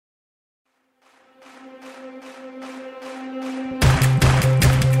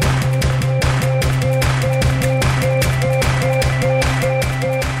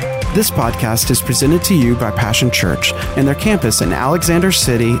This podcast is presented to you by Passion Church and their campus in Alexander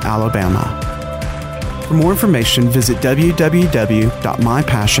City, Alabama. For more information, visit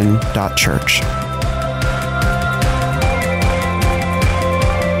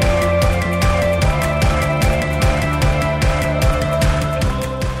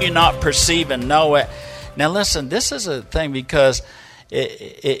You not perceive and know it. Now listen, this is a thing because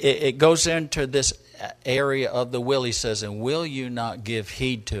it goes into this area of the will. He says, and will you not give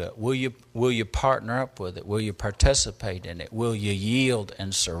heed to it? Will you partner up with it? Will you participate in it? Will you yield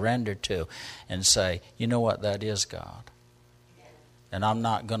and surrender to and say, you know what, that is God. And I'm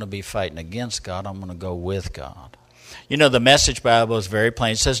not going to be fighting against God. I'm going to go with God. You know, the Message Bible is very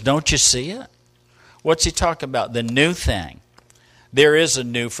plain. It says, don't you see it? What's he talking about? The new thing. There is a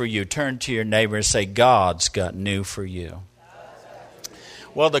new for you. Turn to your neighbor and say, God's got new for you.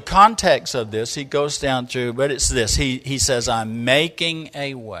 Well, the context of this, he goes down through, but it's this. He says, I'm making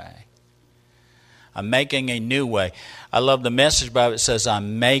a way. I'm making a new way. I love the Message Bible. It says,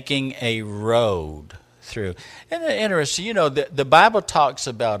 I'm making a road through. And it's interesting, you know, the Bible talks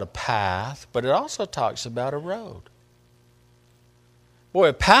about a path, but it also talks about a road. Boy,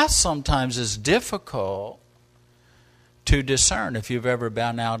 a path sometimes is difficult to discern. If you've ever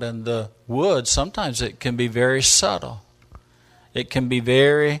been out in the woods, sometimes it can be very subtle. It can be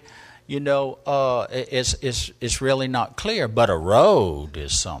very, it's really not clear. But a road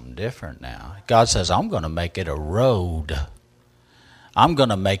is something different now. God says, I'm going to make it a road. I'm going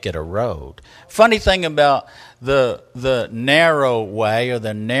to make it a road. Funny thing about the narrow way or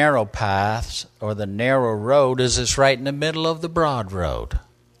the narrow paths or the narrow road is it's right in the middle of the broad road.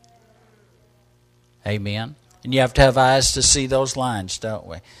 Amen. And you have to have eyes to see those lines, don't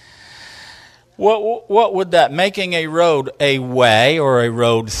we? What would that, making a road a way or a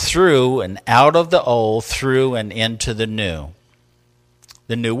road through and out of the old, through and into the new?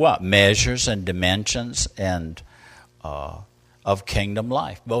 The new what? Measures and dimensions and of kingdom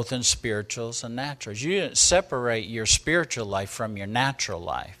life, both in spirituals and naturals. You didn't separate your spiritual life from your natural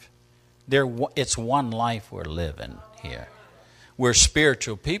life. It's one life we're living here. We're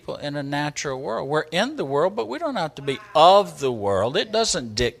spiritual people in a natural world. We're in the world, but we don't have to be of the world. It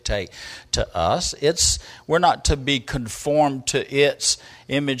doesn't dictate to us. We're not to be conformed to its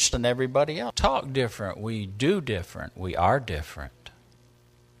image than everybody else. Talk different. We do different. We are different.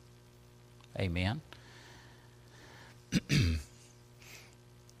 Amen.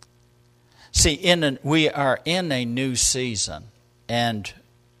 See, we are in a new season, and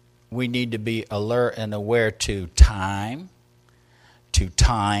we need to be alert and aware to time, to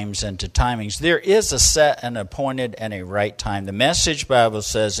times and to timings. There is a set and appointed and a right time. The Message Bible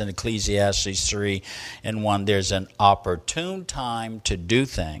says in Ecclesiastes 3:1, there's an opportune time to do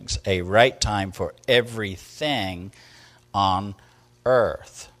things, a right time for everything on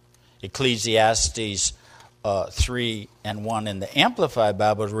earth. Ecclesiastes 3:1 in the Amplified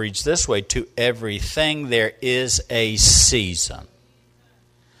Bible reads this way, to everything there is a season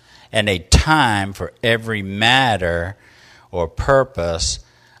and a time for every matter or purpose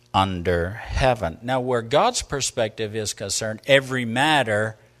under heaven. Now, where God's perspective is concerned, every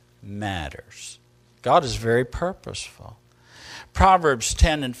matter matters. God is very purposeful. Proverbs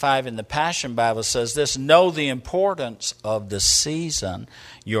 10:5 in the Passion Bible says this, know the importance of the season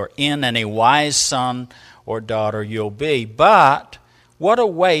you're in, and a wise son or daughter you'll be. But what a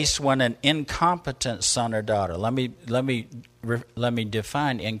waste when an incompetent son or daughter, let me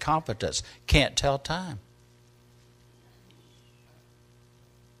define incompetence, can't tell time.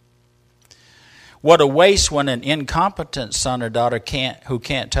 What a waste when an incompetent son or daughter who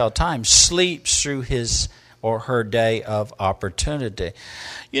can't tell time sleeps through his or her day of opportunity.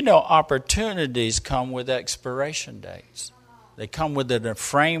 You know, opportunities come with expiration dates. They come within a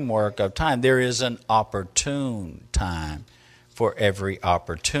framework of time. There is an opportune time for every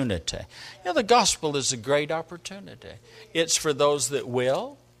opportunity. You know, the gospel is a great opportunity. It's for those that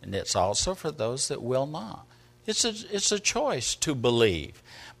will, and it's also for those that will not. It's a choice to believe.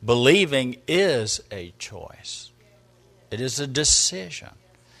 Believing is a choice. It is a decision.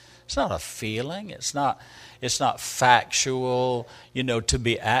 It's not a feeling. It's not factual, to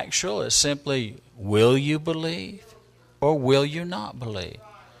be actual. It's simply, will you believe or will you not believe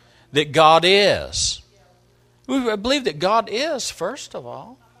that God is? We believe that God is, first of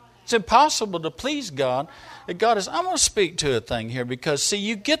all. It's impossible to please God. That God is. I'm going to speak to a thing here because, see,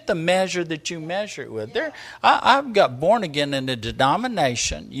 you get the measure that you measure it with. I've got born again in a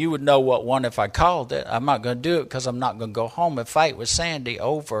denomination. You would know what one if I called it. I'm not going to do it because I'm not going to go home and fight with Sandy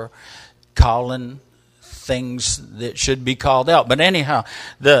over calling things that should be called out. But anyhow,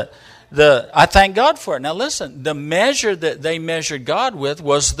 I thank God for it. Now listen, the measure that they measured God with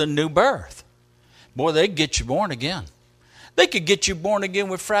was the new birth. Boy, they'd get you born again. They could get you born again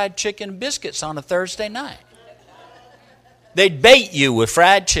with fried chicken and biscuits on a Thursday night. They'd bait you with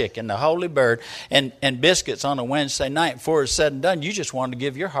fried chicken, the Holy Bird, and biscuits on a Wednesday night. Before it's said and done, you just wanted to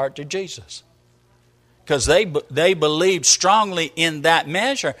give your heart to Jesus. Because they believed strongly in that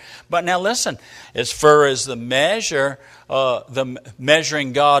measure. But now listen, as far as the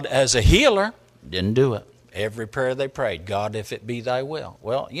measuring God as a healer, didn't do it. Every prayer they prayed, God, if it be thy will.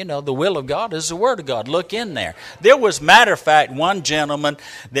 Well, the will of God is the word of God. Look in there. There was, matter of fact, one gentleman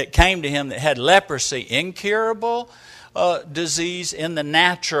that came to him that had leprosy, incurable disease in the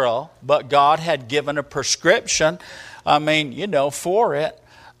natural, but God had given a prescription, for it,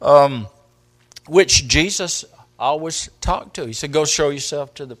 which Jesus always talked to. He said, go show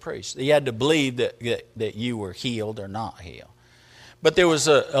yourself to the priest. He had to believe that you were healed or not healed. But there was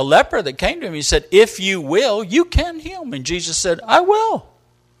a leper that came to him. He said, if you will, you can heal me. And Jesus said, I will.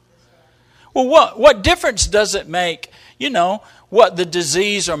 Well, what difference does it make, what the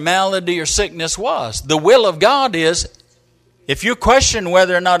disease or malady or sickness was? The will of God is, if you question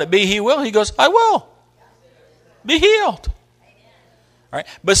whether or not it be He will, He goes, I will. Be healed. All right?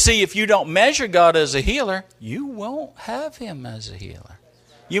 But see, if you don't measure God as a healer, you won't have Him as a healer.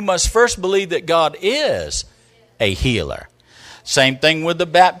 You must first believe that God is a healer. Same thing with the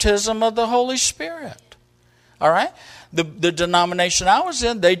baptism of the Holy Spirit. All right? The denomination I was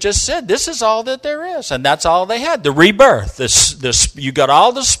in, they just said, this is all that there is. And that's all they had, the rebirth. You got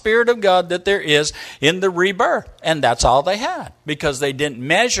all the Spirit of God that there is in the rebirth. And that's all they had. Because they didn't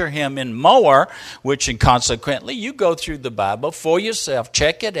measure Him in more, which and consequently, you go through the Bible for yourself.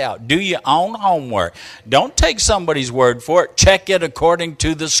 Check it out. Do your own homework. Don't take somebody's word for it. Check it according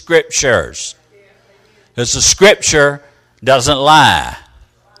to the Scriptures. Because the Scripture doesn't lie.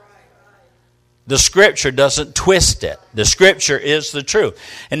 The Scripture doesn't twist it. The Scripture is the truth.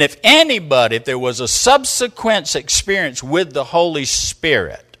 And if there was a subsequent experience with the Holy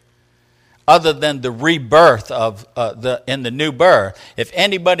Spirit, other than the rebirth in the new birth, if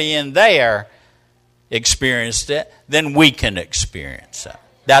anybody in there experienced it, then we can experience it.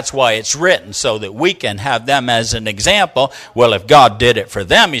 That's why it's written, so that we can have them as an example. Well, if God did it for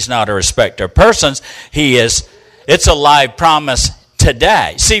them, He's not a respecter of persons. It's a live promise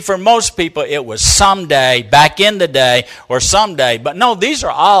today. See, for most people, it was someday, back in the day, or someday. But no, these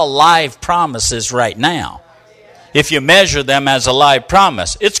are all live promises right now. If you measure them as a live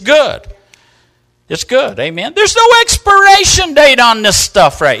promise, it's good. It's good, amen? There's no expiration date on this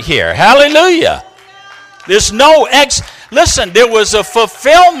stuff right here. Hallelujah. There's no Listen, there was a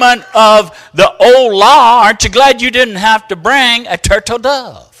fulfillment of the old law. Aren't you glad you didn't have to bring a turtle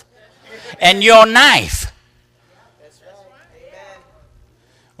dove and your knife?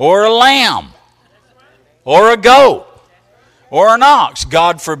 Or a lamb, or a goat, or an ox.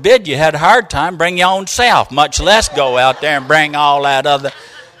 God forbid you had a hard time, bring your own self, much less go out there and bring all that other.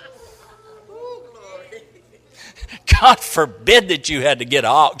 God forbid that you had to get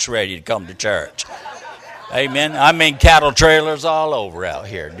an ox ready to come to church. Amen. Cattle trailers all over out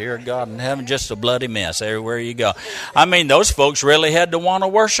here. Dear God in heaven, just a bloody mess everywhere you go. Those folks really had to want to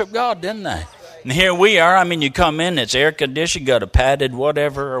worship God, didn't they? And here we are. You come in, it's air conditioned, got a padded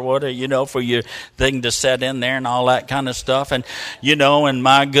whatever, for your thing to set in there and all that kind of stuff. And, and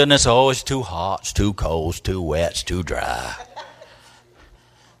my goodness, it's too hot, it's too cold, it's too wet, it's too dry.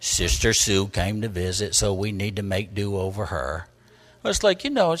 Sister Sue came to visit, so we need to make do over her. Well, it's like,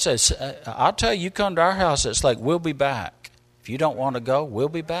 it says, I'll tell you come to our house, it's like, we'll be back. If you don't want to go, we'll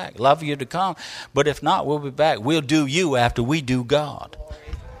be back. Love you to come. But if not, we'll be back. We'll do you after we do God.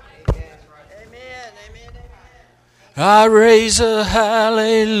 I raise a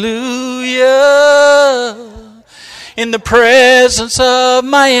hallelujah in the presence of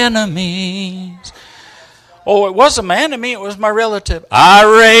my enemies. Oh, it wasn't my enemy, it was my relative. I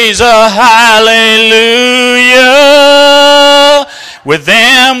raise a hallelujah with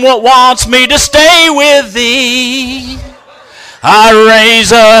them what wants me to stay with thee. I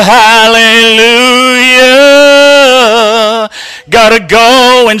raise a hallelujah. Gotta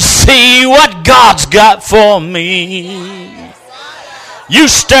go and see what God's got for me. You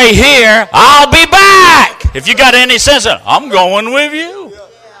stay here, I'll be back. If you got any sense of, I'm going with you.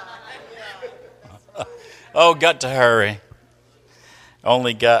 Oh, got to hurry.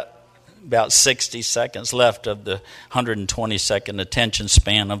 Only got about 60 seconds left of the 120-second attention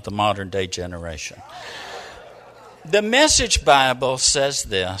span of the modern day generation. The Message Bible says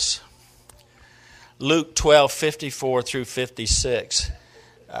this. Luke 12:54 through 56.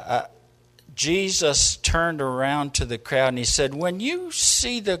 Jesus turned around to the crowd and He said, when you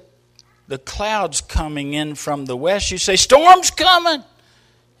see the the clouds coming in from the west, you say, storm's coming.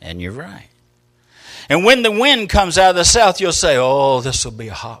 And you're right. And when the wind comes out of the south, you'll say, oh, this will be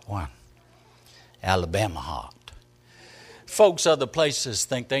a hot one. Alabama hot. Folks other places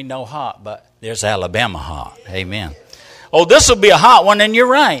think they know hot, but there's Alabama hot. Amen. Oh, this will be a hot one, and you're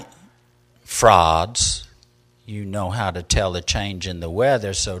right. Frauds. You know how to tell a change in the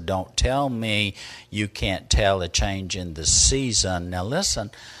weather, so don't tell me you can't tell a change in the season. Now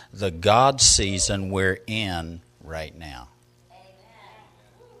listen, the God season we're in right now.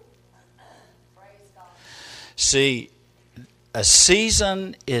 See, a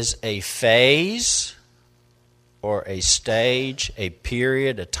season is a phase or a stage, a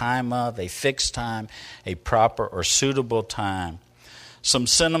period, a time of, a fixed time, a proper or suitable time. Some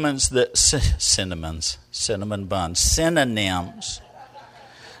synonyms that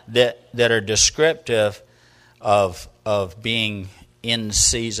are descriptive of being in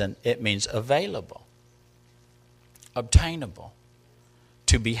season. It means available, obtainable,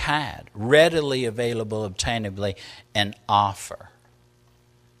 to be had, readily available, obtainably, and offer.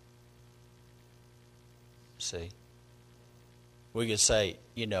 See, we could say,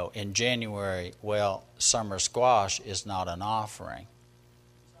 in January, well, summer squash is not an offering.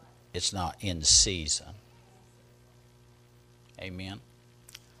 It's not in season. Amen?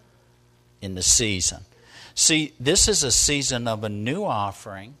 In the season. See, this is a season of a new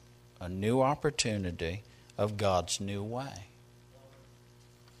offering, a new opportunity of God's new way.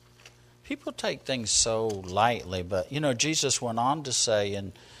 People take things so lightly, but, Jesus went on to say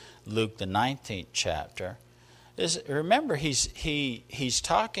in Luke the 19th chapter, remember, he's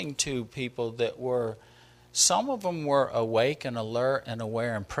talking to people that were, some of them were awake and alert and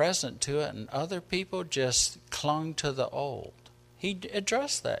aware and present to it, and other people just clung to the old. He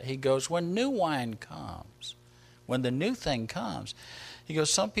addressed that. He goes, when new wine comes, when the new thing comes, he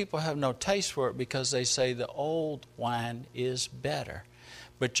goes, some people have no taste for it because they say the old wine is better.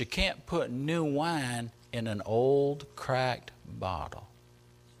 But you can't put new wine in an old cracked bottle.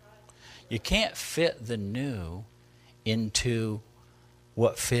 You can't fit the new into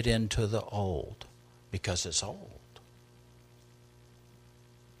what fit into the old because it's old.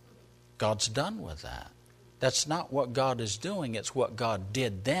 God's done with that. That's not what God is doing. It's what God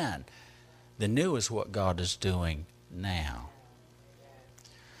did then. The new is what God is doing now.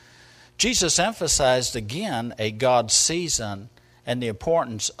 Jesus emphasized again a God season and the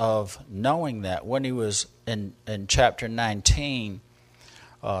importance of knowing that when he was in chapter 19,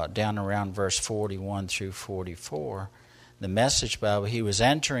 down around verse 41 through 44, the Message Bible, he was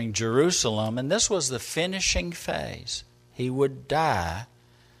entering Jerusalem, and this was the finishing phase. He would die.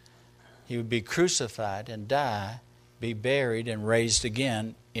 He would be crucified and die, be buried and raised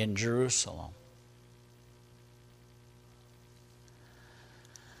again in Jerusalem.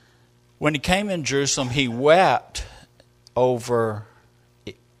 When he came in Jerusalem, he wept over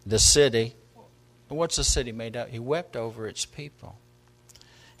the city. What's the city made up? He wept over its people.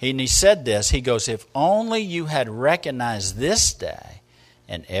 And he said this, he goes, if only you had recognized this day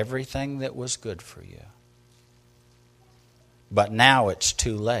and everything that was good for you. But now it's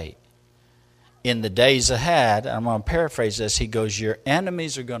too late. In the days ahead, I'm going to paraphrase this, he goes, your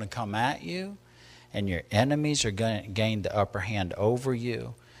enemies are going to come at you, and your enemies are going to gain the upper hand over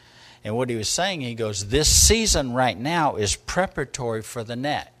you. And what he was saying, he goes, this season right now is preparatory for the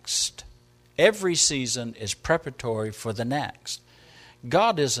next. Every season is preparatory for the next.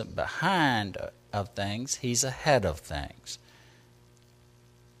 God isn't behind of things, he's ahead of things.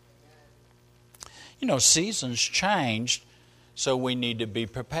 Seasons changed, so we need to be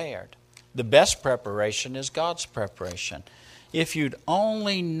prepared. The best preparation is God's preparation. If you'd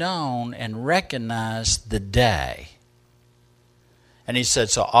only known and recognized the day. And he said,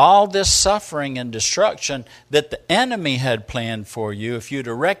 so all this suffering and destruction that the enemy had planned for you, if you'd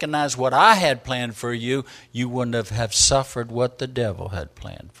have recognized what I had planned for you, you wouldn't have suffered what the devil had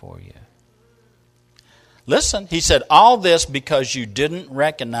planned for you. Listen, he said, all this because you didn't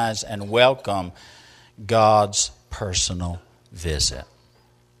recognize and welcome God's personal visit.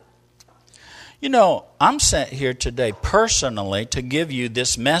 I'm sent here today personally to give you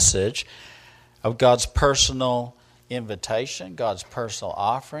this message of God's personal invitation, God's personal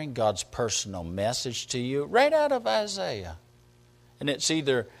offering, God's personal message to you, right out of Isaiah. And it's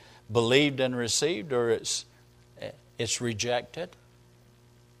either believed and received, or it's rejected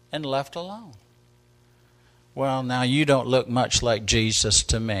and left alone. Well, now you don't look much like Jesus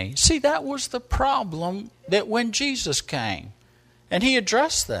to me. See, that was the problem that when Jesus came, and he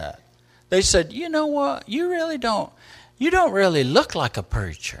addressed that. They said, you know what, you don't really look like a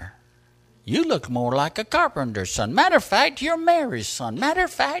preacher. You look more like a carpenter's son. Matter of fact, you're Mary's son. Matter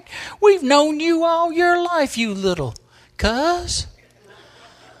of fact, we've known you all your life, you little cuz.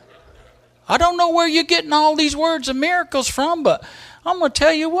 I don't know where you're getting all these words of miracles from, but I'm going to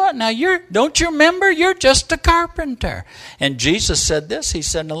tell you what. Now, don't you remember? You're just a carpenter. And Jesus said this. He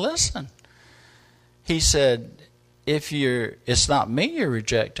said, now listen. He said, it's not me you're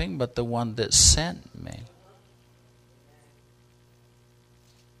rejecting, but the one that sent me.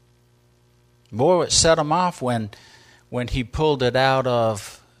 Boy, it set him off when he pulled it out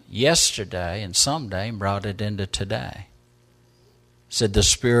of yesterday and someday and brought it into today. He said, the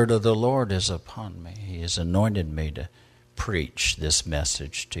Spirit of the Lord is upon me. He has anointed me to preach this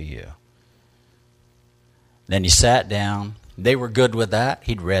message to you. Then he sat down. They were good with that.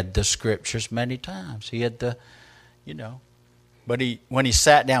 He'd read the scriptures many times. He had the, But when he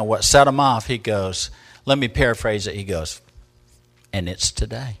sat down, what set him off, he goes, let me paraphrase it. He goes, and it's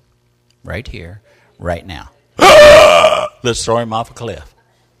today. Right here, right now. Let's throw him off a cliff.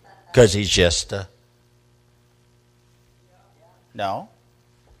 Because he's just No.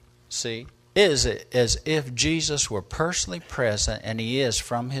 See, is it as if Jesus were personally present, and he is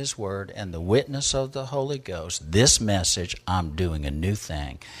from his word and the witness of the Holy Ghost. This message, I'm doing a new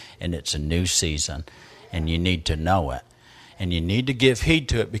thing, and it's a new season, and you need to know it. And you need to give heed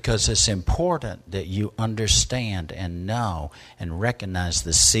to it because it's important that you understand and know and recognize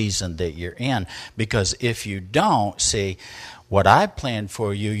the season that you're in. Because if you don't, see, what I planned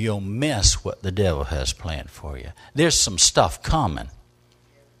for you, you'll miss what the devil has planned for you. There's some stuff coming.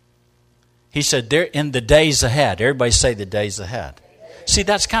 He said, "They're in the days ahead." Everybody say the days ahead. See,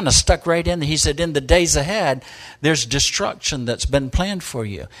 that's kind of stuck right in there. He said, in the days ahead, there's destruction that's been planned for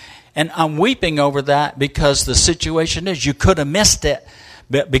you. And I'm weeping over that because the situation is you could have missed it,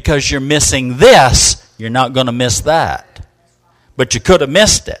 but because you're missing this, you're not going to miss that. But you could have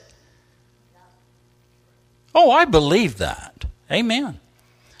missed it. Oh, I believe that. Amen.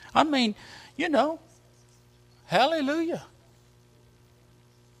 I mean, hallelujah.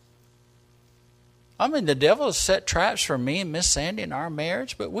 I mean, the devil has set traps for me and Miss Sandy in our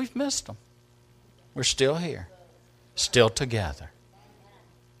marriage, but we've missed them. We're still here, still together.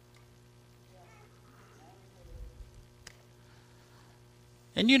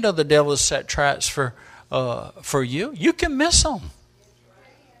 And the devil has set traps for you. You can miss them.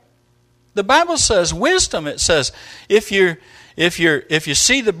 The Bible says wisdom. It says if you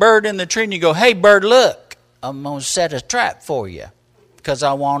see the bird in the tree and you go, "Hey bird, look, I'm going to set a trap for you because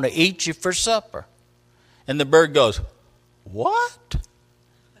I want to eat you for supper," and the bird goes, "What?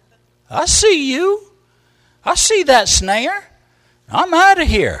 I see you. I see that snare. I'm out of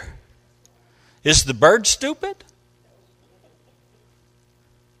here." Is the bird stupid?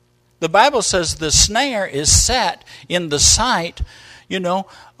 The Bible says the snare is set in the sight,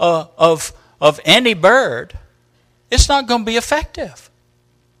 of any bird. It's not going to be effective.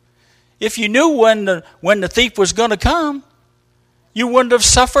 If you knew when the thief was going to come, you wouldn't have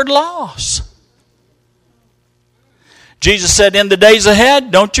suffered loss. Jesus said, in the days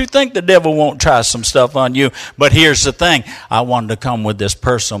ahead, don't you think the devil won't try some stuff on you? But here's the thing. I wanted to come with this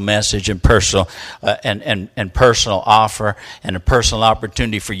personal message and personal and personal offer and a personal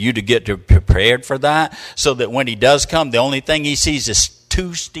opportunity for you to get prepared for that, so that when he does come, the only thing he sees is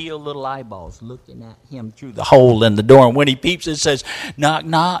two steel little eyeballs looking at him through the hole in the door. And when he peeps, it says, "Knock,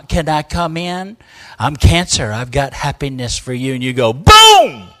 knock, can I come in? I'm Cancer. I've got happiness for you." And you go,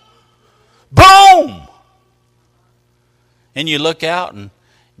 boom! Boom! And you look out and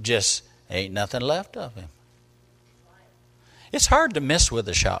just ain't nothing left of him. It's hard to miss with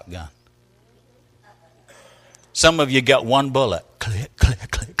a shotgun. Some of you got one bullet. Click, click,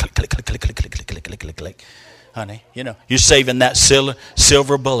 click, click, click, click, click, click, click, click, click, click, click. Honey, you're saving that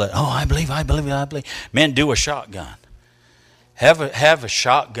silver bullet. Oh, I believe. Man, do a shotgun. Have a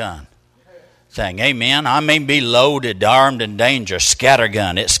shotgun thing. Amen. I may be loaded, armed, and dangerous.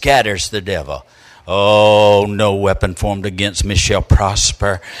 Scattergun. It scatters the devil. Oh, no weapon formed against me shall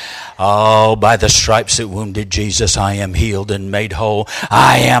prosper. Oh, by the stripes that wounded Jesus, I am healed and made whole.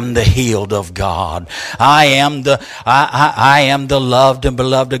 I am the healed of God. I am the loved and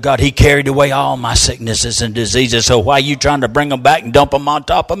beloved of God. He carried away all my sicknesses and diseases. So why are you trying to bring them back and dump them on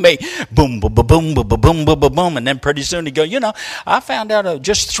top of me? Boom, boom, boom, boom, boom, boom, boom, boom, boom. And then pretty soon he go, I found out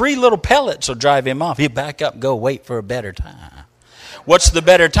just 3 little pellets will drive him off. He'll back up and go wait for a better time. What's the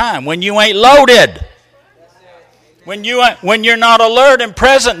better time? When you ain't loaded. When you're not alert and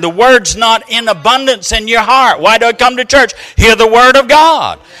present, the word's not in abundance in your heart. Why do I come to church? Hear the word of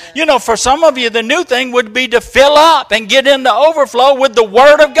God. For some of you, the new thing would be to fill up and get into overflow with the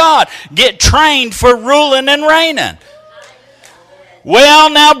word of God. Get trained for ruling and reigning. Well,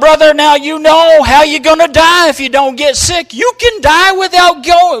 now, brother, now you know how you're going to die if you don't get sick. You can die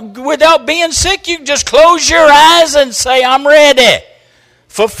without being sick. You can just close your eyes and say, I'm ready.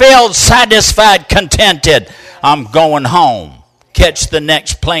 Fulfilled, satisfied, contented. I'm going home. Catch the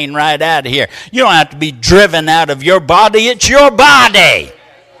next plane right out of here. You don't have to be driven out of your body. It's your body.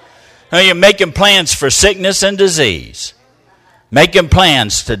 Now you're making plans for sickness and disease. Making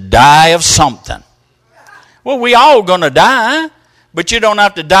plans to die of something. Well, we all going to die, but you don't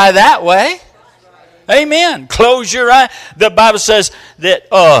have to die that way. Amen. Close your eye. The Bible says that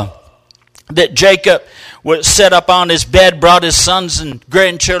Jacob was set up on his bed, brought his sons and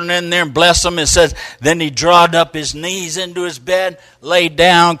grandchildren in there and blessed them. It says, then he drawed up his knees into his bed, laid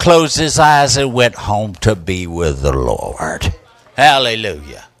down, closed his eyes, and went home to be with the Lord.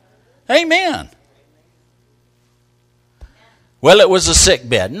 Hallelujah. Amen. Well, it was a sick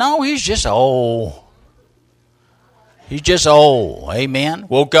bed. No, he's just old. He's just old. Amen.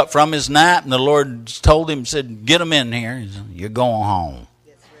 Woke up from his nap and the Lord told him, said, get him in here. He said, you're going home.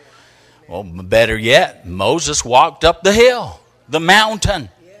 Well, better yet, Moses walked up the hill, the mountain,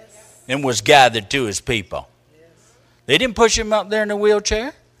 and was gathered to his people. They didn't push him up there in a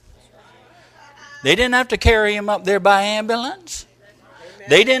wheelchair. They didn't have to carry him up there by ambulance.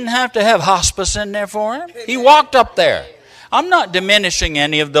 They didn't have to have hospice in there for him. He walked up there. I'm not diminishing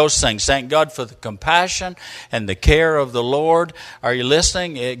any of those things. Thank God for the compassion and the care of the Lord. Are you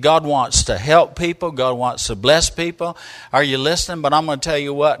listening? God wants to help people. God wants to bless people. Are you listening? But I'm going to tell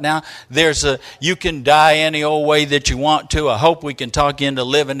you what now. You can die any old way that you want to. I hope we can talk you into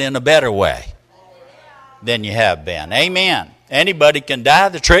living in a better way than you have been. Amen. Anybody can die.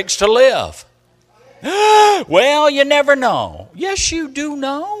 The trick's to live. Well, you never know. Yes, you do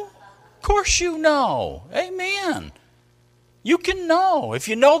know. Of course you know. Amen. You can know. If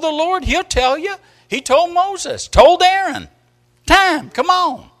you know the Lord, He'll tell you. He told Moses, told Aaron, time, come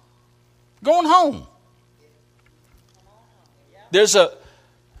on. Going home.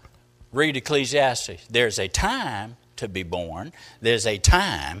 Read Ecclesiastes. There's a time to be born. There's a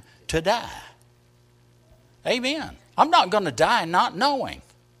time to die. Amen. I'm not going to die not knowing.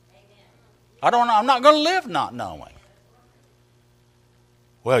 I'm not going to live not knowing.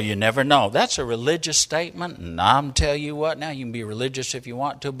 Well, you never know. That's a religious statement, and I'm tell you what now, you can be religious if you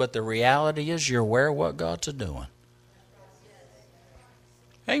want to, but the reality is you're aware of what God's doing.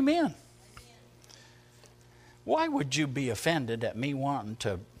 Amen. Why would you be offended at me wanting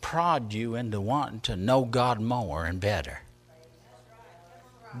to prod you into wanting to know God more and better?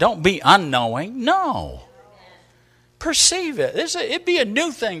 Don't be unknowing. No. Perceive it. It'd be a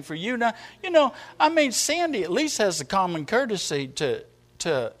new thing for you. Now, Sandy at least has the common courtesy to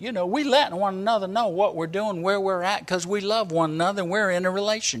we let one another know what we're doing, where we're at, because we love one another and we're in a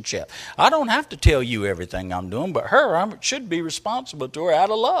relationship. I don't have to tell you everything I'm doing, but I should be responsible to her out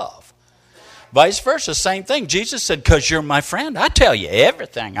of love. Vice versa, same thing. Jesus said, because you're my friend, I tell you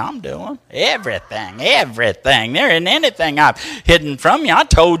everything I'm doing. Everything. There isn't anything I've hidden from you. I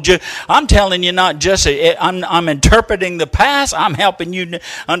told you, I'm telling you not just, I'm interpreting the past, I'm helping you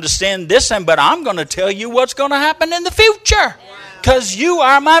understand this, but I'm going to tell you what's going to happen in the future. Because you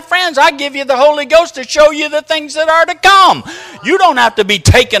are my friends. I give you the Holy Ghost to show you the things that are to come. You don't have to be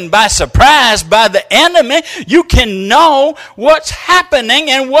taken by surprise by the enemy. You can know what's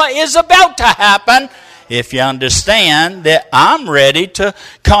happening and what is about to happen if you understand that I'm ready to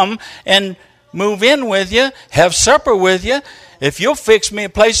come and move in with you, have supper with you. If you'll fix me a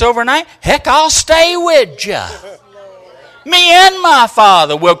place overnight, heck, I'll stay with you. Me and my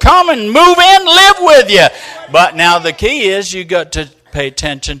Father will come and move in, live with you. But now the key is you got to pay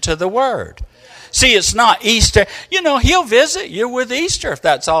attention to the Word. See, it's not Easter. He'll visit you with Easter if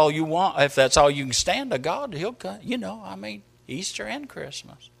that's all you want. If that's all you can stand to God, He'll come. Easter and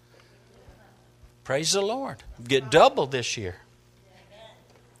Christmas. Praise the Lord. Get double this year.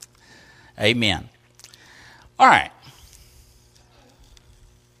 Amen. All right.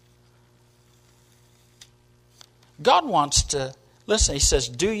 God wants to listen. He says,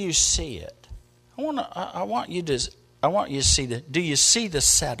 "Do you see it?" I want you to see that. Do you see the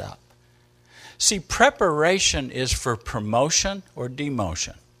setup? See, preparation is for promotion or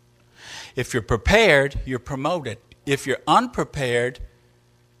demotion. If you're prepared, you're promoted. If you're unprepared,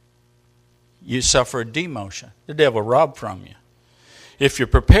 you suffer a demotion. The devil rob from you. If you're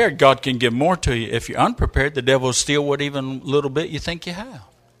prepared, God can give more to you. If you're unprepared, the devil will steal what even little bit you think you have.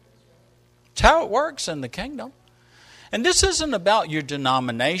 It's how it works in the kingdom. And this isn't about your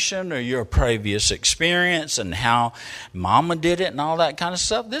denomination or your previous experience and how mama did it and all that kind of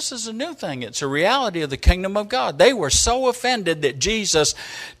stuff. This is a new thing. It's a reality of the kingdom of God. They were so offended that Jesus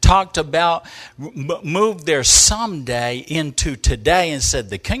talked about, moved their someday into today and said,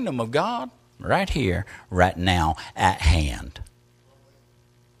 the kingdom of God, right here, right now, at hand.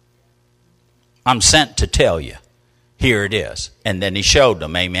 I'm sent to tell you. Here it is. And then he showed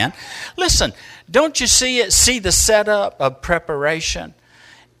them, amen. Listen, don't you see it? See the setup of preparation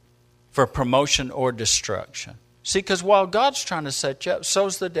for promotion or destruction. See, because while God's trying to set you up,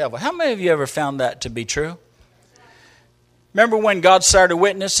 so's the devil. How many of you ever found that to be true? Remember when God started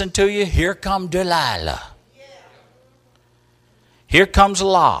witnessing to you? Here come Delilah. Here comes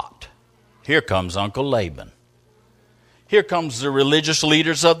Lot. Here comes Uncle Laban. Here comes the religious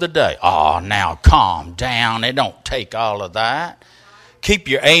leaders of the day. Oh, now calm down. It don't take all of that. Keep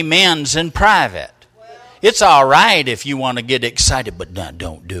your amens in private. It's all right if you want to get excited, but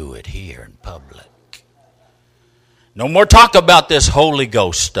don't do it here in public. No more talk about this Holy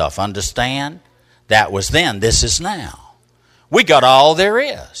Ghost stuff. Understand? That was then. This is now. We got all there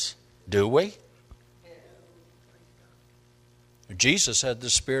is. Do we? Jesus had the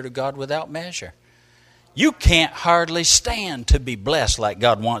Spirit of God without measure. You can't hardly stand to be blessed like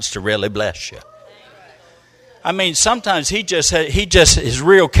God wants to really bless you. I mean, sometimes he just is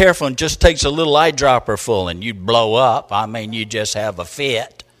real careful and just takes a little eyedropper full and you blow up. I mean, you just have a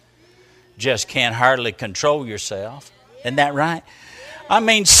fit. Just can't hardly control yourself. Isn't that right? I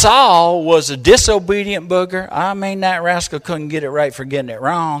mean, Saul was a disobedient booger. I mean, that rascal couldn't get it right for getting it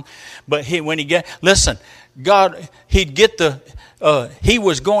wrong. But he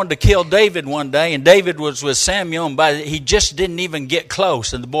was going to kill David one day, and David was with Samuel, and he just didn't even get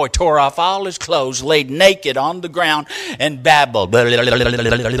close. And the boy tore off all his clothes, laid naked on the ground, and babbled. Are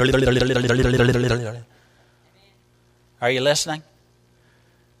you listening?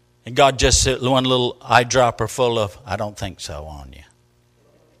 And God just set one little eyedropper full of, I don't think so, on you.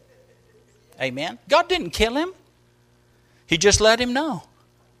 Amen. God didn't kill him. He just let him know.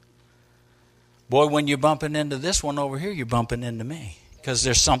 Boy, when you're bumping into this one over here, you're bumping into me. Because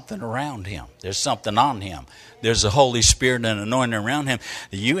there's something around him. There's something on him. There's the Holy Spirit and anointing around him.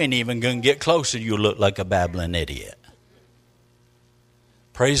 You ain't even going to get closer. You'll look like a babbling idiot.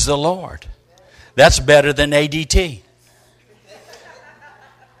 Praise the Lord. That's better than ADT.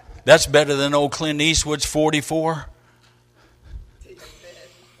 That's better than old Clint Eastwood's 44.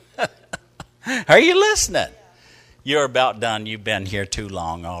 Are you listening? You're about done. You've been here too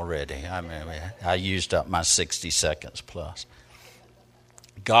long already. I mean, I used up my 60 seconds plus.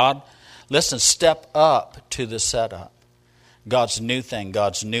 God, listen, step up to the setup. God's new thing,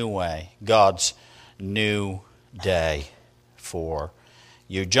 God's new way, God's new day for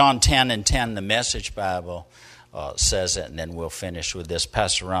you. John 10:10, the Message Bible says it, and then we'll finish with this.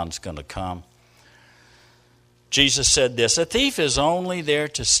 Pastor Ron's going to come. Jesus said this, a thief is only there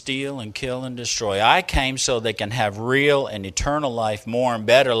to steal and kill and destroy. I came so they can have real and eternal life, more and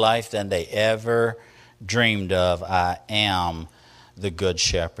better life than they ever dreamed of. I am the good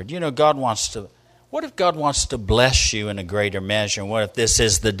shepherd. You know, what if God wants to bless you in a greater measure? And what if this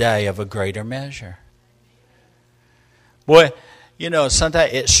is the day of a greater measure? Boy, you know,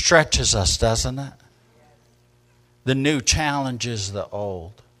 sometimes it stretches us, doesn't it? The new challenges the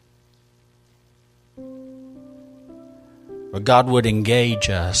old. But God would engage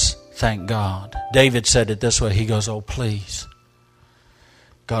us, thank God. David said it this way. He goes, oh, please.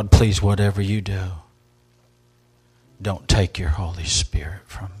 God, please, whatever you do, don't take your Holy Spirit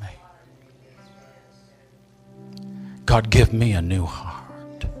from me. God, give me a new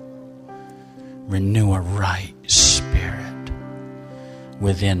heart. Renew a right spirit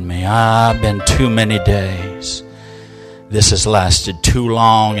within me. I've been too many days. This has lasted too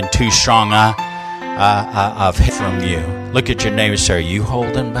long and too strong. I've heard from you. Look at your neighbor and say, are you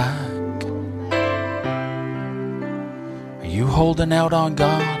holding back? Are you holding out on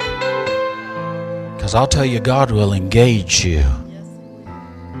God? Because I'll tell you, God will engage you.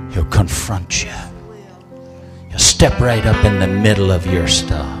 He'll confront you. He'll step right up in the middle of your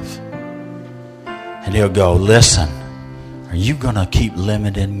stuff. And he'll go, listen, are you going to keep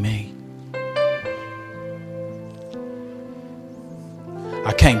limiting me?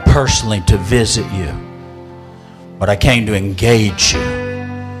 I came personally to visit you, but I came to engage you.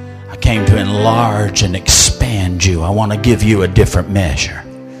 I came to enlarge and expand you. I want to give you a different measure.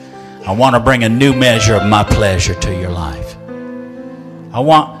 I want to bring a new measure of my pleasure to your life. I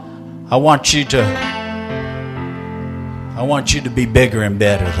want you to be bigger and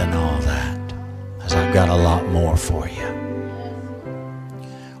better than all that, as I've got a lot more for you.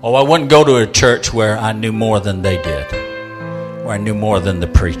 Oh, I wouldn't go to a church where I knew more than they did. where I knew more than the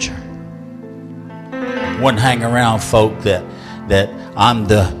preacher. Wouldn't hang around folk that I'm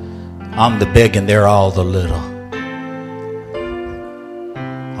the big and they're all the little.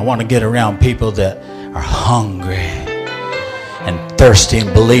 I want to get around people that are hungry and thirsty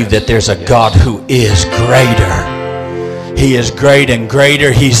and believe that there's a God who is greater. He is great and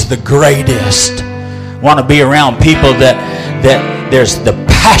greater. He's the greatest. I want to be around people that there's the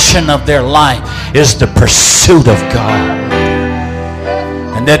passion of their life is the pursuit of God.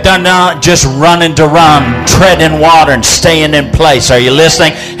 And that they're not just running to run, treading water and staying in place. Are you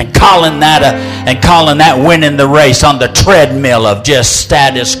listening? And calling that winning the race on the treadmill of just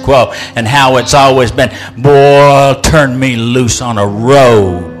status quo and how it's always been. Boy, turn me loose on a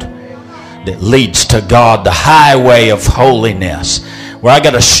road that leads to God, the highway of holiness, where I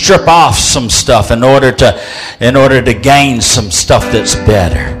got to strip off some stuff in order to gain some stuff that's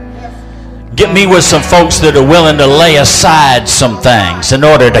better. Get me with some folks that are willing to lay aside some things in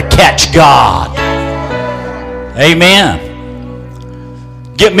order to catch God. Amen.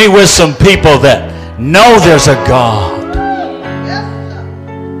 Get me with some people that know there's a God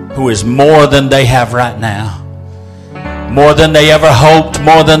who is more than they have right now. More than they ever hoped,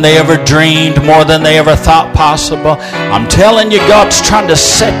 more than they ever dreamed, more than they ever thought possible. I'm telling you, God's trying to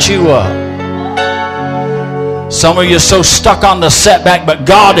set you up. Some of you are so stuck on the setback, but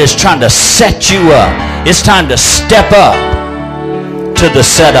God is trying to set you up. It's time to step up to the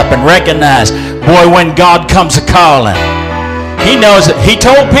setup and recognize, boy, when God comes a-calling, He knows it. He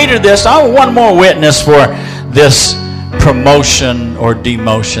told Peter this. I want one more witness for this promotion or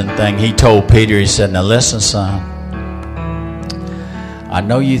demotion thing. He told Peter, he said, now listen, son, I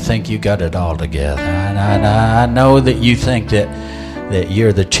know you think you got it all together. I know that you think that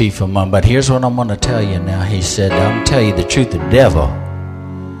you're the chief among, but here's what I'm going to tell you now. He said, I'm going to tell you the truth. The devil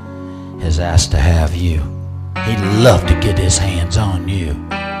has asked to have you. He'd love to get his hands on you.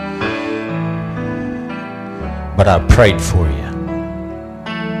 But I prayed for you.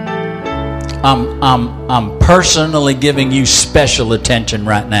 I'm personally giving you special attention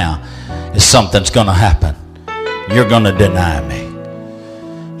right now. If something's going to happen, you're going to deny me.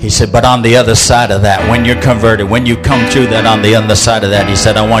 He said, but on the other side of that, when you're converted, when you come through that, on the other side of that, he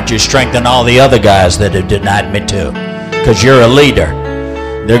said, I want you to strengthen all the other guys that have denied me too. Because you're a leader.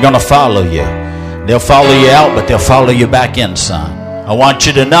 They're going to follow you. They'll follow you out, but they'll follow you back in, son. I want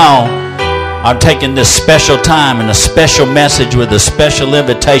you to know I'm taking this special time and a special message with a special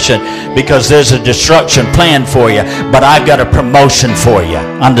invitation because there's a destruction planned for you, but I've got a promotion for you.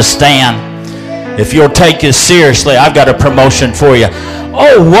 Understand? If you'll take this seriously, I've got a promotion for you.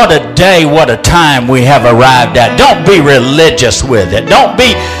 Oh, what a day, what a time we have arrived at. Don't be religious with it. Don't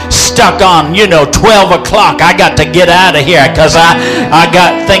be stuck on, 12 o'clock. I got to get out of here because I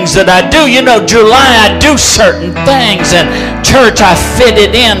got things that I do. July, I do certain things. And church, I fit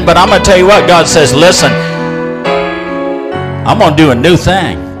it in. But I'm going to tell you what, God says, listen, I'm going to do a new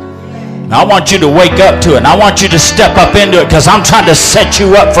thing. I want you to wake up to it. And I want you to step up into it because I'm trying to set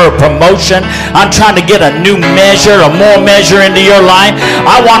you up for a promotion. I'm trying to get a new measure, a more measure into your life.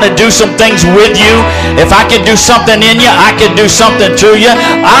 I want to do some things with you. If I can do something in you, I can do something to you.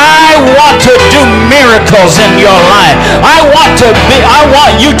 I want to do miracles in your life. I want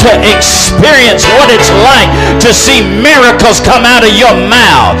you to experience what it's like to see miracles come out of your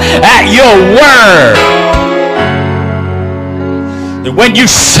mouth at your word. That when you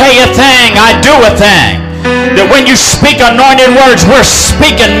say a thing, I do a thing. That when you speak anointed words, we're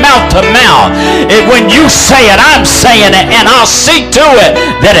speaking mouth to mouth. And when you say it, I'm saying it, and I'll see to it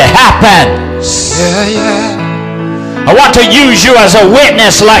that it happens. Yeah. I want to use you as a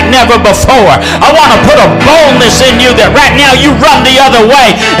witness like never before. I want to put a boldness in you that right now you run the other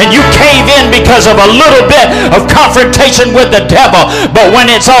way and you cave in because of a little bit of confrontation with the devil. But when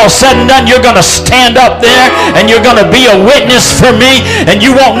it's all said and done, you're going to stand up there and you're going to be a witness for me, and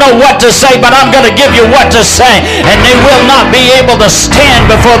you won't know what to say, but I'm going to give you what to say, and they will not be able to stand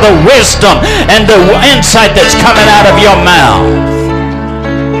before the wisdom and the insight that's coming out of your mouth.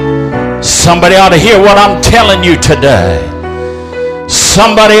 Somebody ought to hear what I'm telling you today.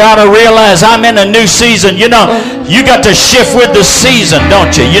 Somebody ought to realize I'm in a new season. You got to shift with the season,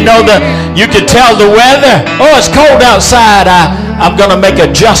 don't you? You can tell the weather. Oh, it's cold outside. I'm going to make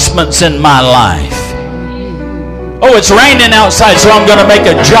adjustments in my life. Oh, it's raining outside, so I'm going to make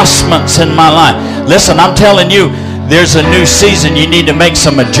adjustments in my life. Listen, I'm telling you, there's a new season. You need to make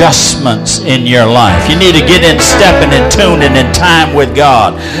some adjustments in your life. You need to get in step and in tune and in time with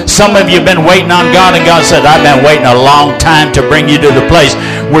God. Some of you have been waiting on God, and God said, I've been waiting a long time to bring you to the place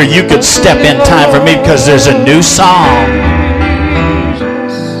where you could step in time for me, because there's a new song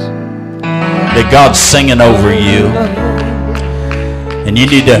that God's singing over you. And you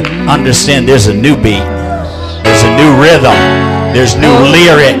need to understand there's a new beat. There's a new rhythm. There's new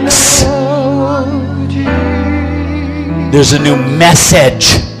lyrics. There's a new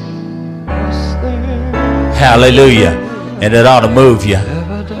message. Hallelujah. And it ought to move you.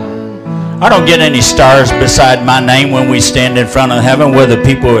 I don't get any stars beside my name when we stand in front of heaven, whether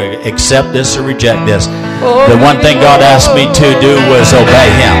people accept this or reject this. The one thing God asked me to do was obey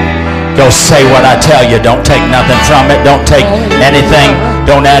Him. Go say what I tell you. Don't take nothing from it. Don't take anything.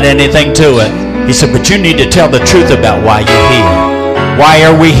 Don't add anything to it. He said, but you need to tell the truth about why you're here. Why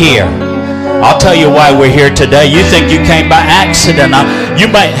are we here? I'll tell you why we're here today. You think you came by accident.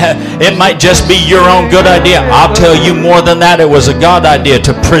 It might just be your own good idea. I'll tell you more than that. It was a God idea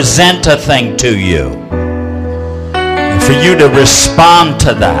to present a thing to you. And for you to respond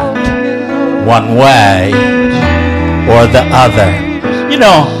to that one way or the other. You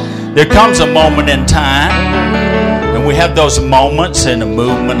know, there comes a moment in time, and we have those moments in the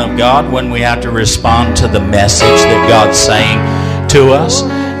movement of God when we have to respond to the message that God's saying to us.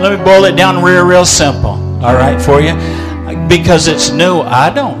 Let me boil it down real simple, all right, for you? Because it's new,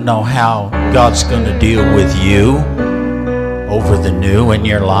 I don't know how God's going to deal with you over the new in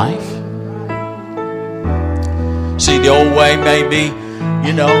your life. See, the old way may be,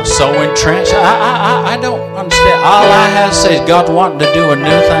 you know, so entrenched. I don't understand. All I have to say is God's wanting to do a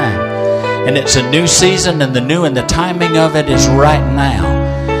new thing. And it's a new season, and the new and the timing of it is right now.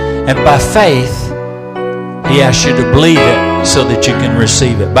 And by faith, He asks you to believe it so that you can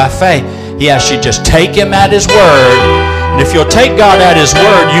receive it. By faith, He asks you just take Him at His word. And if you'll take God at His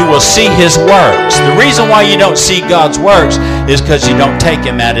word, you will see His works. The reason why you don't see God's works is because you don't take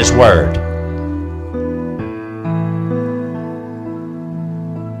Him at His word.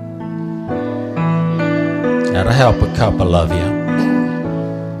 That'll help a couple of you.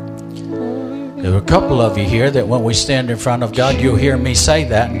 There are a couple of you here that when we stand in front of God, you'll hear me say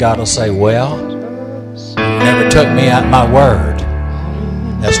that, and God will say, well, you never took me at my word.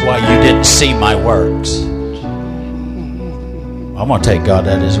 That's why you didn't see my works. I'm going to take God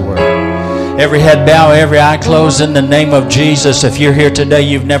at His word. Every head bow, every eye closed in the name of Jesus. If you're here today,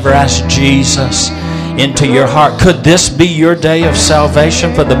 you've never asked Jesus into your heart. Could this be your day of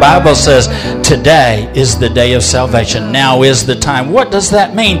salvation? For the Bible says today is the day of salvation. Now is the time. What does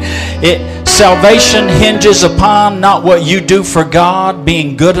that mean? Salvation hinges upon not what you do for God,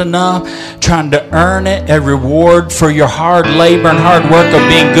 being good enough, trying to earn it, a reward for your hard labor and hard work of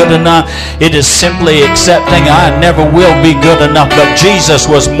being good enough. It is simply accepting I never will be good enough, but Jesus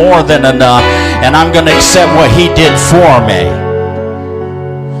was more than enough, and I'm going to accept what He did for me.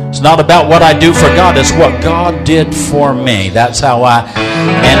 It's not about what I do for God. It's what God did for me. That's how I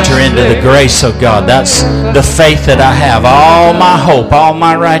enter into the grace of God. That's the faith that I have. All my hope, all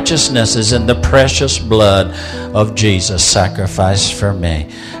my righteousness is in the precious blood of Jesus sacrificed for me.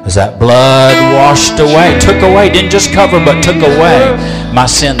 As that blood washed away, took away, didn't just cover, but took away my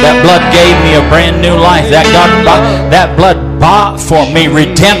sin. That blood gave me a brand new life. That blood bought for me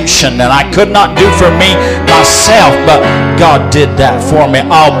redemption that I could not do for me myself, but God did that for me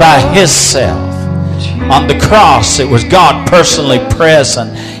all by Himself. On the cross, it was God personally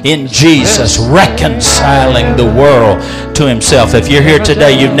present in Jesus, reconciling the world to Himself. If you're here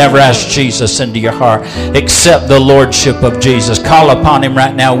today, you've never asked Jesus into your heart, accept the Lordship of Jesus. Call upon Him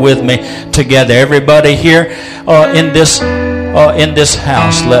right now with me together. Everybody here in this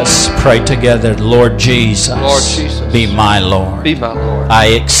house, let's pray together. Lord Jesus, be my Lord. Be my Lord. I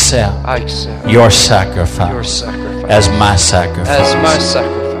accept your sacrifice as my sacrifice.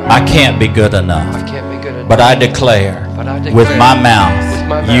 I can't be good enough. But I declare with my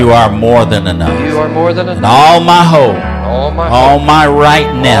mouth, you are more than enough. You are more than enough. And all my hope, all my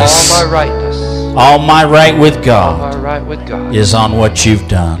rightness, all my right with God is on what you've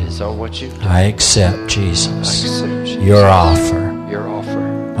done. I accept, Jesus, your offer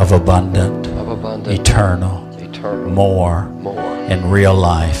of abundant, eternal, more, and real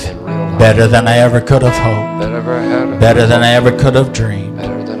life. Better than I ever could have hoped. Better than I ever could have dreamed.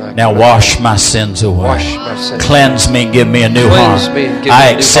 Now wash my sins away. Cleanse me and give me a new heart. I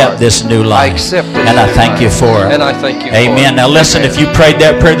accept this new life. And I thank you for it. Amen. Now listen, if you prayed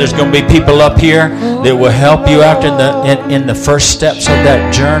that prayer, there's going to be people up here that will help you out in the first steps of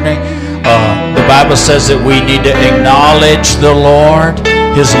that journey. The Bible says that we need to acknowledge the Lord,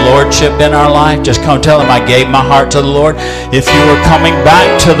 His Lordship in our life. Just come tell Him, I gave my heart to the Lord. If you were coming back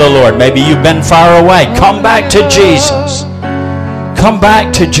to the Lord, maybe you've been far away, come back to Jesus. Come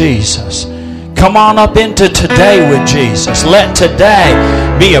back to Jesus. Come on up into today with Jesus. Let today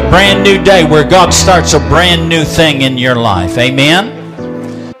be a brand new day where God starts a brand new thing in your life. Amen.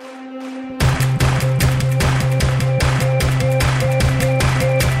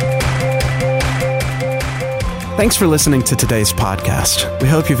 Thanks for listening to today's podcast. We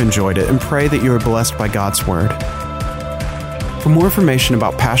hope you've enjoyed it and pray that you are blessed by God's Word. For more information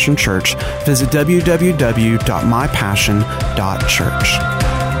about Passion Church, visit www.mypassion.church.